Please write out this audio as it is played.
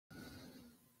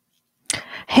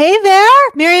Hey there,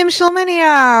 Miriam Schulman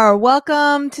here.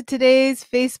 Welcome to today's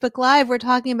Facebook Live. We're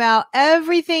talking about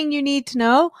everything you need to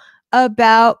know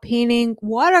about painting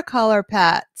watercolor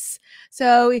pets.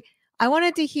 So I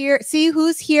wanted to see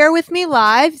who's here with me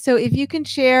live. So if you can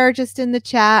share just in the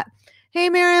chat, hey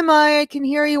Miriam, I can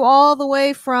hear you all the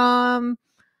way from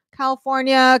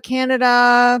California,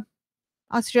 Canada,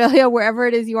 Australia, wherever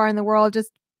it is you are in the world.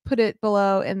 Just put it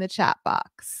below in the chat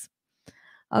box.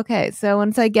 Okay, so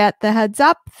once I get the heads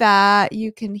up that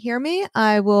you can hear me,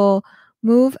 I will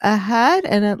move ahead,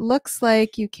 and it looks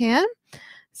like you can.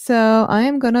 So I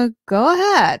am going to go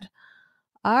ahead.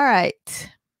 All right.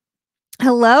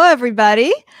 Hello,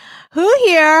 everybody. Who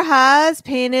here has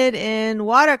painted in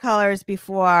watercolors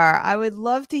before? I would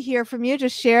love to hear from you.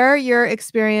 Just share your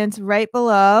experience right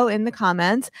below in the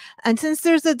comments. And since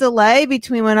there's a delay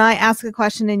between when I ask a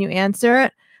question and you answer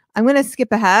it, I'm going to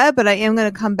skip ahead, but I am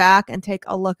going to come back and take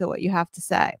a look at what you have to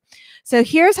say. So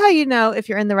here's how you know if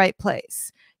you're in the right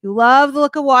place. You love the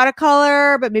look of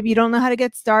watercolor, but maybe you don't know how to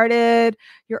get started.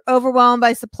 You're overwhelmed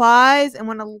by supplies and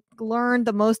want to learn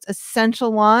the most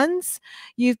essential ones.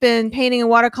 You've been painting in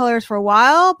watercolors for a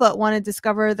while, but want to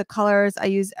discover the colors I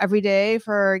use every day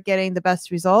for getting the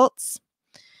best results.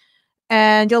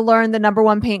 And you'll learn the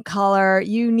 #1 paint color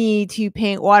you need to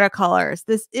paint watercolors.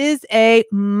 This is a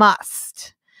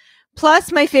must.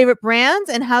 Plus my favorite brands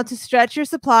and how to stretch your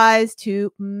supplies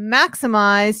to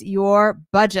maximize your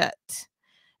budget.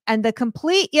 And the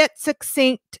complete yet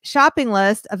succinct shopping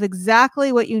list of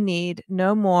exactly what you need,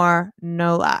 no more,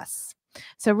 no less.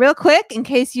 So real quick, in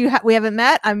case we haven't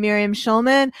met, I'm Miriam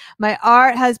Schulman. My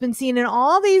art has been seen in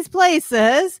all these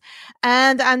places,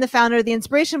 and I'm the founder of the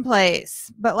Inspiration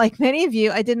Place. But like many of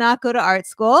you, I did not go to art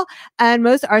school, and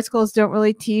most art schools don't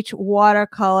really teach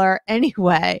watercolor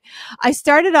anyway. I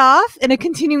started off in a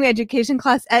continuing education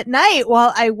class at night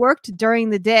while I worked during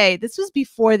the day. This was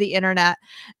before the internet,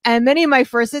 and many of my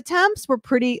first attempts were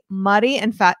pretty muddy.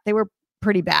 In fact, they were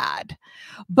pretty bad.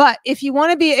 But if you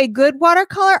want to be a good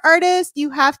watercolor artist, you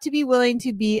have to be willing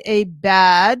to be a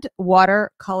bad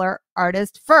watercolor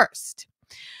artist first.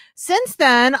 Since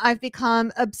then, I've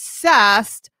become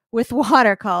obsessed with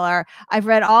watercolor. I've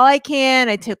read all I can.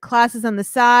 I took classes on the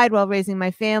side while raising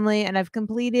my family, and I've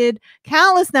completed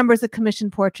countless numbers of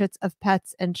commissioned portraits of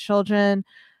pets and children.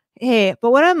 Hey,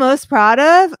 but what I'm most proud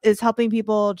of is helping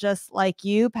people just like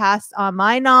you pass on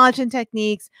my knowledge and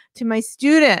techniques to my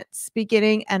students,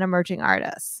 beginning and emerging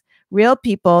artists, real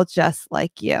people just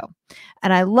like you.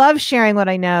 And I love sharing what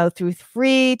I know through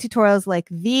free tutorials like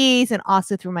these and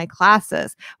also through my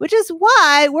classes, which is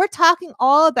why we're talking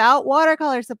all about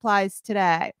watercolor supplies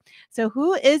today. So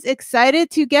who is excited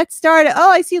to get started?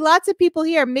 Oh, I see lots of people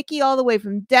here. Mickey all the way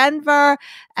from Denver,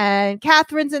 and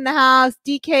Catherine's in the house.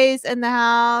 DK's in the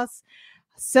house.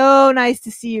 So nice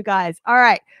to see you guys. All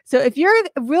right. So if you're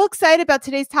real excited about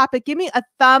today's topic, give me a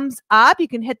thumbs up. You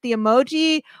can hit the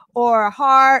emoji or a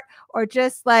heart, or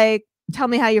just like tell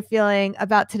me how you're feeling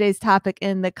about today's topic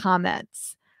in the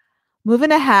comments.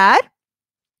 Moving ahead,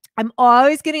 I'm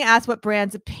always getting asked what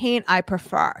brands of paint I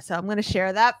prefer. So I'm going to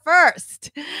share that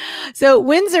first. So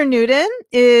Winsor Newton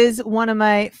is one of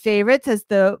my favorites, has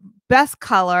the best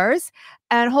colors.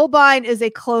 And Holbein is a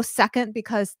close second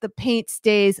because the paint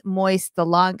stays moist the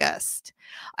longest.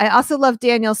 I also love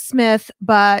Daniel Smith,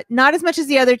 but not as much as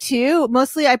the other two.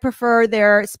 Mostly I prefer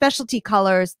their specialty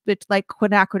colors, which like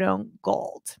quinacridone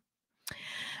gold.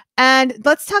 And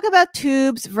let's talk about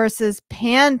tubes versus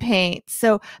pan paints.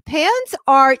 So pans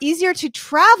are easier to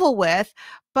travel with,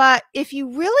 but if you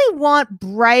really want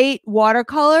bright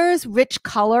watercolors, rich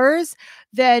colors,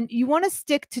 then you want to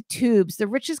stick to tubes. The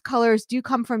richest colors do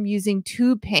come from using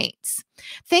tube paints.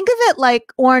 Think of it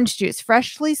like orange juice.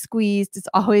 Freshly squeezed is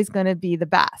always going to be the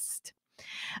best.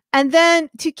 And then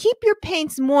to keep your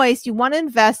paints moist, you want to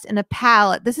invest in a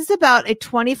palette. This is about a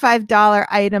 $25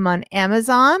 item on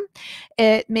Amazon.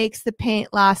 It makes the paint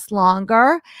last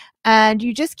longer, and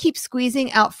you just keep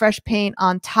squeezing out fresh paint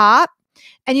on top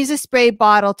and use a spray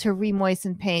bottle to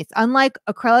re-moisten paints. Unlike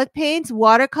acrylic paints,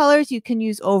 watercolors you can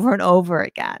use over and over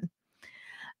again.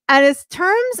 And in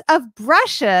terms of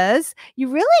brushes, you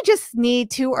really just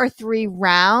need 2 or 3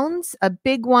 rounds, a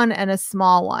big one and a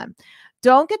small one.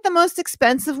 Don't get the most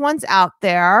expensive ones out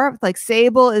there. Like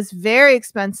Sable is very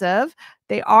expensive.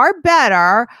 They are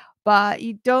better, but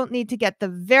you don't need to get the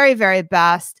very, very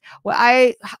best. What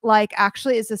I like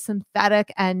actually is a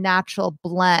synthetic and natural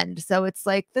blend. So it's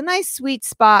like the nice sweet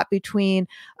spot between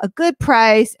a good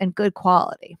price and good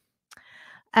quality.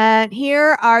 And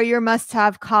here are your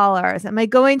must-have colors. Am I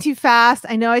going too fast?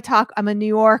 I know I'm a New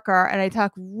Yorker and I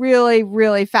talk really,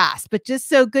 really fast, but just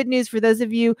so good news for those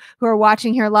of you who are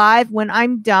watching here live, when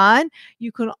I'm done,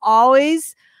 you can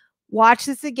always watch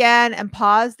this again and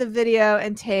pause the video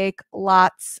and take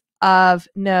lots of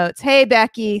notes. Hey,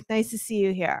 Becky, nice to see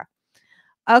you here.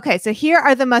 Okay, so here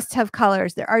are the must-have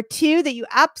colors. There are two that you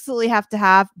absolutely have to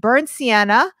have: burnt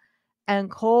sienna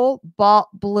and cobalt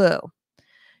blue.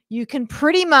 You can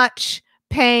pretty much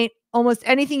paint almost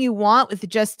anything you want with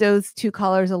just those two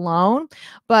colors alone.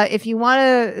 But if you want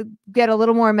to get a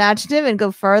little more imaginative and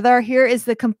go further, here is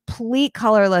the complete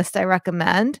color list I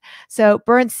recommend. So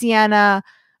burnt sienna,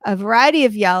 a variety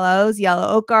of yellows: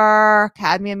 yellow ochre,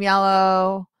 cadmium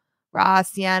yellow, raw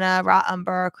sienna, raw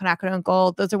umber, quinacridone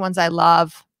gold. Those are ones I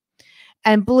love.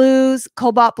 And blues: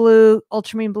 cobalt blue,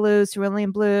 ultramarine blue,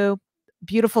 cerulean blue,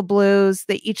 beautiful blues.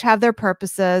 They each have their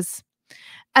purposes.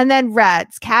 And then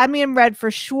reds, cadmium red for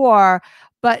sure.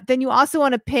 But then you also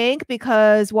want a pink,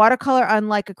 because watercolor,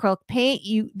 unlike acrylic paint,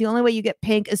 the only way you get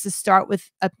pink is to start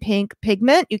with a pink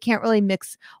pigment. You can't really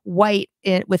mix white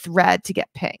with red to get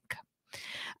pink.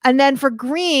 And then for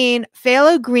green,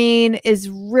 phthalo green is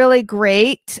really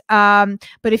great. But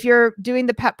if you're doing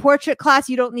the pet portrait class,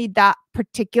 you don't need that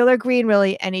particular green.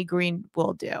 Really, any green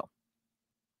will do.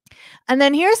 And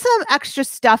then here's some extra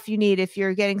stuff you need if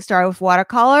you're getting started with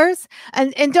watercolors.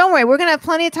 And don't worry, we're going to have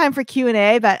plenty of time for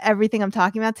Q&A about everything I'm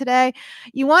talking about today.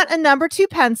 You want a number 2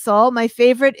 pencil. My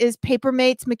favorite is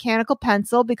Papermate's mechanical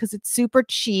pencil because it's super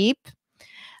cheap,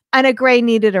 and a gray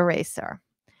kneaded eraser.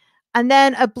 And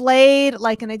then a blade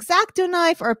like an X-Acto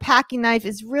knife or a packing knife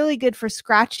is really good for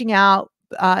scratching out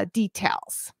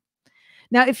details.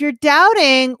 Now, if you're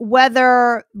doubting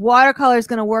whether watercolor is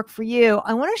going to work for you,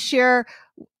 I want to share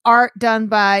art done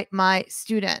by my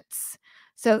students.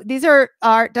 So these are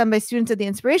art done by students at the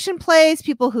Inspiration Place,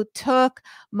 people who took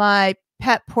my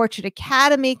Pet Portrait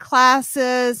Academy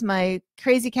classes, my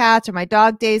Crazy Cats or my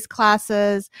Dog Days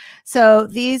classes. So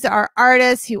these are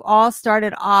artists who all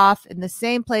started off in the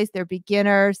same place. They're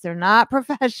beginners. They're not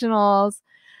professionals.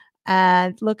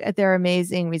 And look at their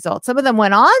amazing results. Some of them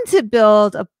went on to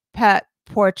build a pet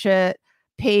portrait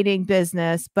painting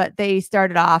business, but they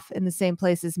started off in the same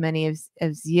place as many as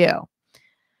you.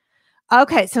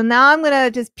 Okay, so now I'm going to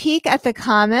just peek at the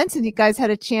comments, and you guys had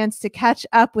a chance to catch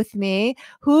up with me.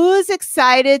 Who's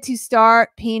excited to start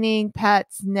painting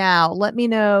pets now? Let me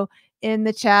know in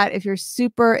the chat if you're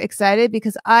super excited,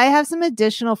 because I have some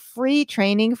additional free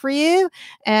training for you,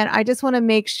 and I just want to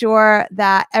make sure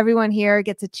that everyone here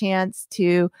gets a chance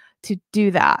to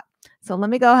do that. So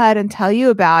let me go ahead and tell you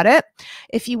about it.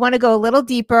 If you want to go a little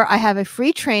deeper, I have a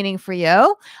free training for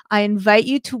you. I invite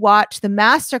you to watch the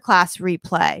masterclass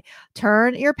replay.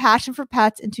 Turn your passion for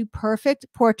pets into perfect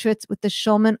portraits with the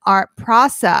Schulman art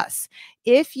process.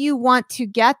 If you want to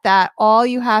get that, all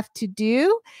you have to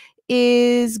do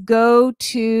is go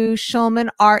to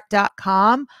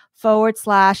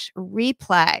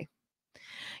schulmanart.com/replay.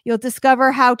 You'll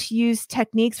discover how to use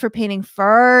techniques for painting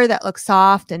fur that look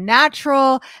soft and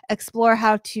natural, explore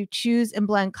how to choose and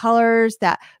blend colors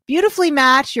that beautifully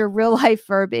match your real-life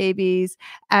fur babies,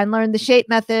 and learn the shape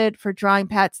method for drawing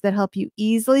pets that help you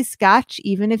easily sketch,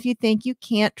 even if you think you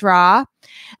can't draw.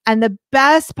 And the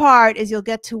best part is you'll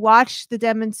get to watch the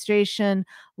demonstration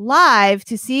live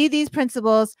to see these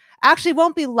principles. Actually, it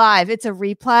won't be live. It's a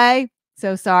replay.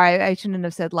 So sorry, I shouldn't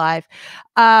have said live.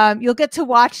 You'll get to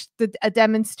watch a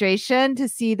demonstration to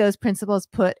see those principles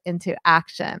put into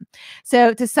action.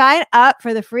 So to sign up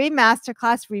for the free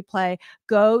masterclass replay,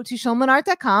 go to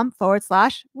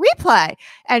schulmanart.com/replay.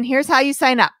 And here's how you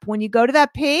sign up. When you go to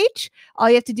that page, all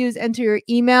you have to do is enter your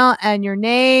email and your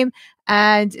name,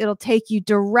 and it'll take you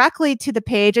directly to the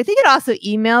page. I think it also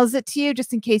emails it to you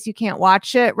just in case you can't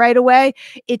watch it right away.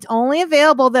 It's only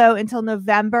available, though, until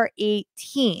November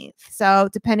 18th. So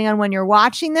depending on when you're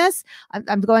watching this,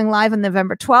 I'm going live on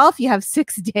November 12th. You have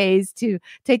 6 days to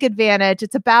take advantage.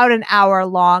 It's about an hour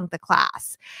long, the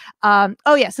class.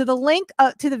 Oh, yeah. So the link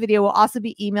to the video will also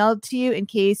be emailed to you in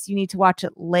case you need to watch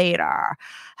it later.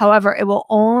 However, it will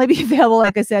only be available,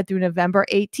 like I said, through November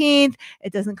 18th.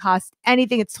 It doesn't cost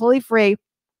anything. It's totally free.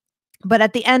 But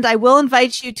at the end, I will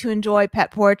invite you to join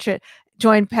Pet Portrait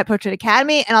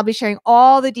Academy, and I'll be sharing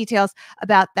all the details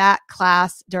about that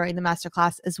class during the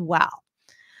masterclass as well.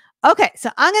 Okay, so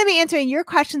I'm going to be answering your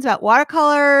questions about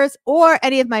watercolors or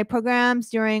any of my programs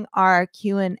during our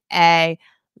Q&A.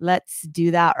 Let's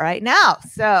do that right now.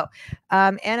 So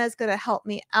Anna's going to help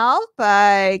me out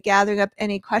by gathering up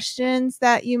any questions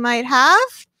that you might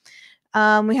have.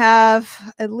 We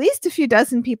have at least a few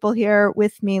dozen people here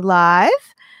with me live.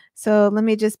 So let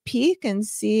me just peek and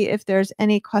see if there's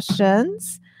any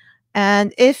questions.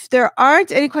 And if there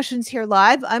aren't any questions here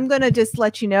live, I'm going to just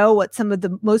let you know what some of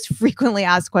the most frequently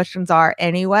asked questions are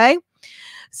anyway.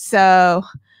 So,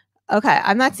 okay,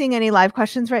 I'm not seeing any live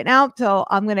questions right now, so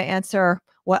I'm going to answer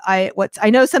what I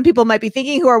know some people might be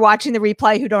thinking who are watching the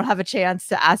replay who don't have a chance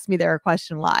to ask me their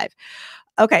question live.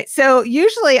 Okay, so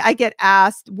usually I get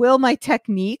asked, will my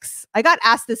techniques, I got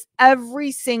asked this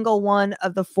every single one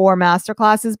of the 4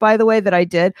 masterclasses, by the way, that I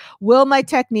did, will my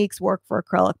techniques work for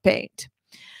acrylic paint?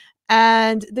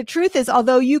 And the truth is,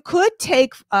 although you could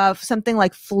take something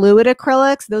like fluid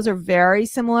acrylics, those are very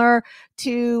similar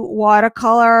to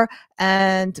watercolor,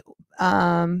 and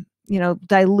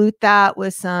dilute that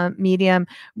with some medium.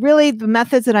 Really, the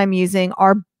methods that I'm using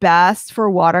are best for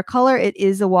watercolor. It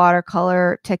is a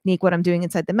watercolor technique, what I'm doing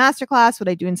inside the masterclass, what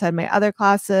I do inside my other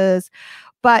classes.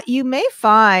 But you may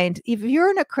find, if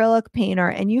you're an acrylic painter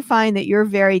and you find that you're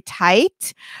very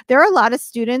tight, there are a lot of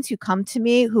students who come to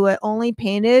me who had only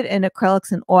painted in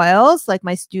acrylics and oils, like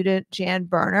my student Jan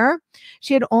Berner.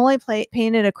 She had only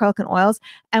painted acrylic and oils.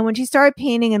 And when she started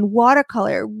painting in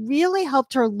watercolor, it really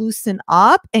helped her loosen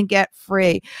up and get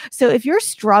free. So if you're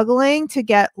struggling to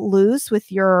get loose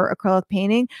with your acrylic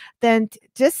painting, then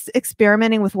just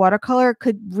experimenting with watercolor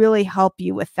could really help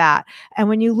you with that. And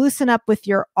when you loosen up with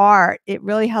your art, it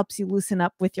really helps you loosen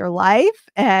up with your life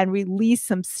and release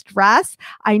some stress.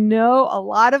 I know a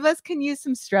lot of us can use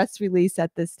some stress release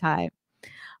at this time.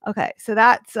 Okay, so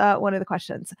that's one of the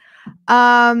questions.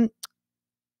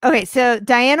 Okay, so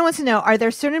Diana wants to know, are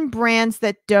there certain brands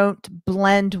that don't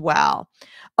blend well?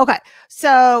 Okay,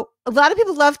 so a lot of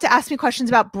people love to ask me questions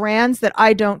about brands that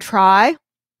I don't try.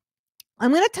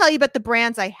 I'm going to tell you about the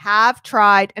brands I have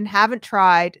tried and haven't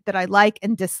tried that I like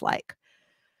and dislike.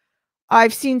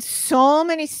 I've seen so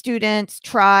many students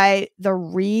try the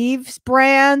Reeves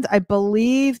brand. I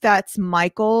believe that's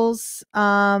Michael's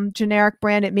generic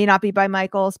brand. It may not be by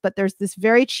Michael's, but there's this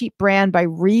very cheap brand by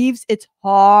Reeves. It's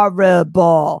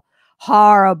horrible,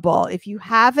 horrible. If you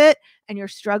have it and you're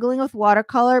struggling with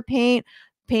watercolor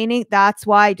painting, that's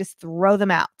why, just throw them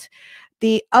out.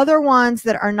 The other ones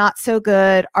that are not so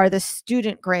good are the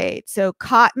student grade. So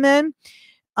Cotman,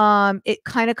 it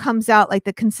kind of comes out like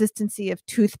the consistency of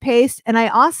toothpaste. And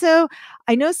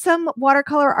I know some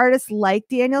watercolor artists like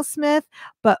Daniel Smith,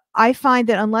 but I find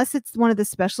that unless it's one of the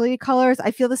specialty colors, I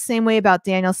feel the same way about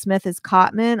Daniel Smith as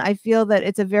Cotman. I feel that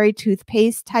it's a very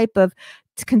toothpaste type of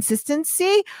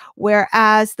consistency,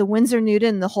 whereas the Winsor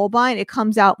Newton, the Holbein, it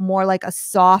comes out more like a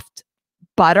soft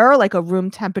butter, like a room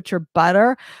temperature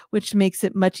butter, which makes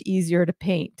it much easier to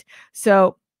paint.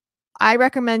 So I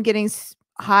recommend getting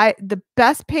the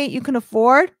best paint you can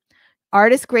afford,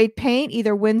 artist grade paint,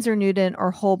 either Winsor Newton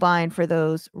or Holbein, for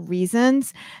those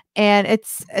reasons. And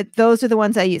those are the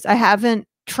ones I use. I haven't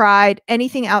tried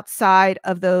anything outside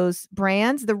of those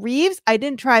brands. The Reeves, I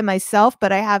didn't try myself,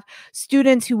 but I have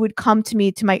students who would come to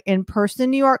me to my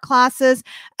in-person New York classes,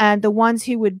 and the ones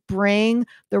who would bring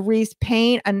the Reeves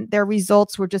paint, and their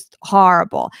results were just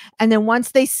horrible. And then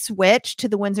once they switched to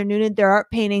the Winsor Newton, their art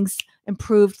paintings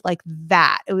improved like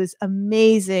that. It was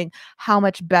amazing how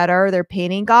much better their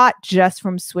painting got just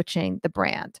from switching the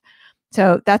brand.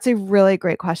 So that's a really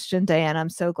great question, Diana. I'm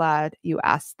so glad you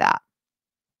asked that.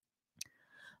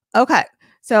 Okay,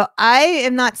 so I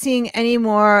am not seeing any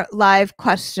more live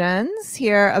questions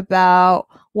here about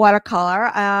watercolor.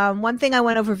 One thing I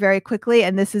went over very quickly,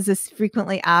 and this is a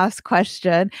frequently asked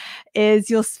question, is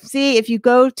you'll see if you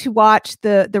go to watch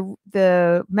the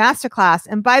masterclass.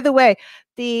 And by the way,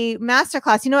 the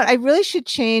masterclass, you know what? I really should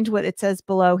change what it says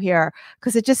below here,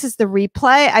 because it just is the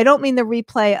replay. I don't mean the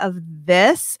replay of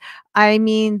this. I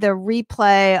mean the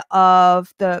replay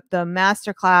of the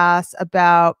masterclass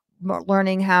about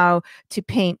learning how to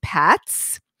paint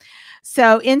pets.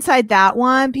 So inside that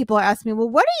one, people are asking me, well,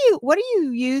 what are you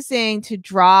using to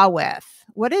draw with?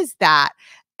 What is that?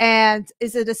 And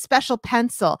is it a special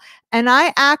pencil? And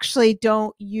I actually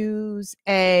don't use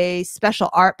a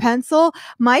special art pencil.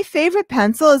 My favorite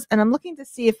pencil is, and I'm looking to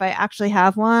see if I actually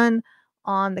have one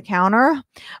on the counter.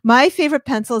 My favorite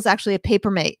pencil is actually a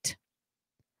Papermate.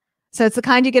 So it's the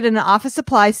kind you get in an office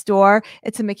supply store.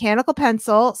 It's a mechanical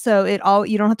pencil, so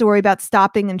you don't have to worry about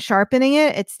stopping and sharpening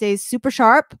it. It stays super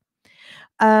sharp.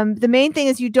 The main thing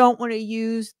is you don't want to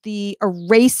use the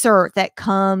eraser that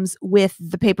comes with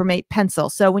the Papermate pencil.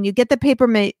 So when you get the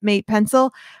Papermate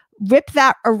pencil, rip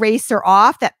that eraser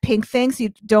off, that pink thing, so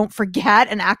you don't forget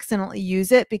and accidentally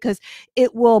use it, because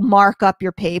it will mark up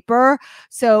your paper.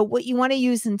 So what you want to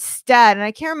use instead, and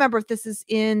I can't remember if this is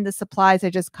in the supplies I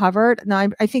just covered. No,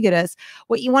 I think it is.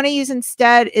 What you want to use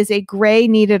instead is a gray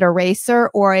kneaded eraser,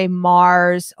 or a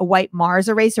white Mars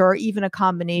eraser, or even a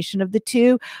combination of the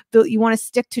two. You want to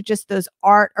stick to just those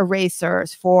art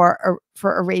erasers for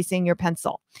erasing your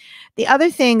pencil. The other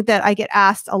thing that I get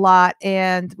asked a lot,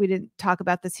 and we didn't talk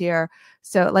about this here,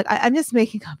 so like I'm just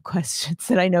making up questions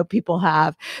that I know people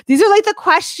have. These are like the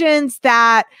questions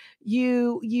that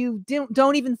you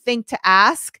don't even think to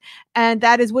ask, and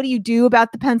that is, what do you do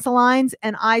about the pencil lines?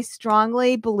 And I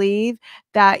strongly believe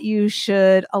that you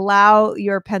should allow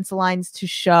your pencil lines to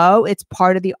show. It's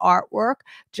part of the artwork.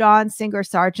 John Singer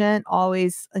Sargent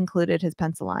always included his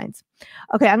pencil lines.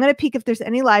 Okay, I'm going to peek if there's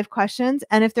any live questions,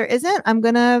 and if there isn't, I'm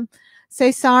going to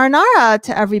say sayonara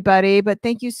to everybody. But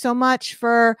thank you so much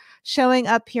for showing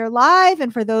up here live,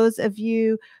 and for those of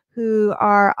you who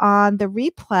are on the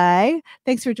replay,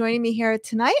 thanks for joining me here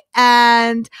tonight.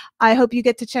 And I hope you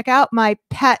get to check out my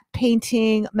pet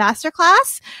painting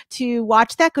masterclass. To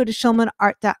watch that, go to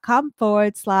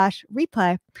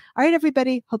schulmanart.com/replay. All right,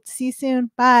 everybody. Hope to see you soon.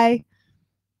 Bye.